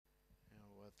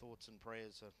thoughts and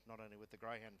prayers, not only with the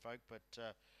greyhound folk, but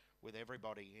with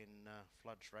everybody in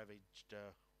flood-ravaged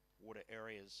water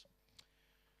areas.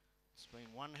 It's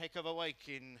been one heck of a week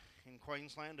in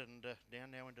Queensland and down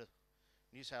now into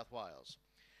New South Wales.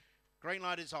 Green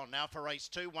light is on now for race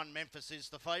 2. 1 Memphis is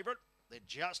the favourite. They're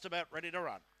just about ready to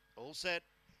run. All set.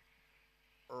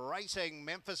 Racing.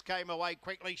 Memphis came away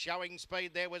quickly, showing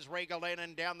speed. There was Regal Inn,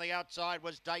 and down the outside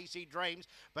was Daisy Dreams,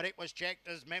 but it was checked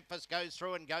as Memphis goes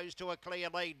through and goes to a clear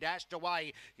lead. Dashed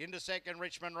away into second,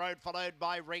 Richmond Road, followed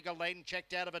by Regal Inn.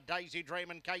 Checked out of a Daisy Dream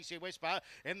and Casey Whisper.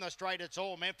 In the straight, it's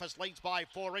all Memphis leads by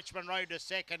 4. Richmond Road to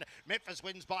second. Memphis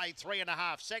wins by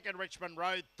 3.5. Second, Richmond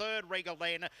Road. Third, Regal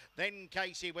Inn. Then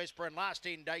Casey Whisper, and last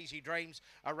in Daisy Dreams.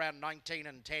 Around 19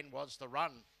 and 10 was the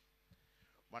run.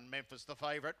 1 Memphis the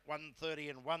favourite, 130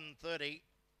 and 130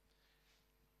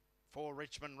 for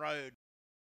Richmond Road.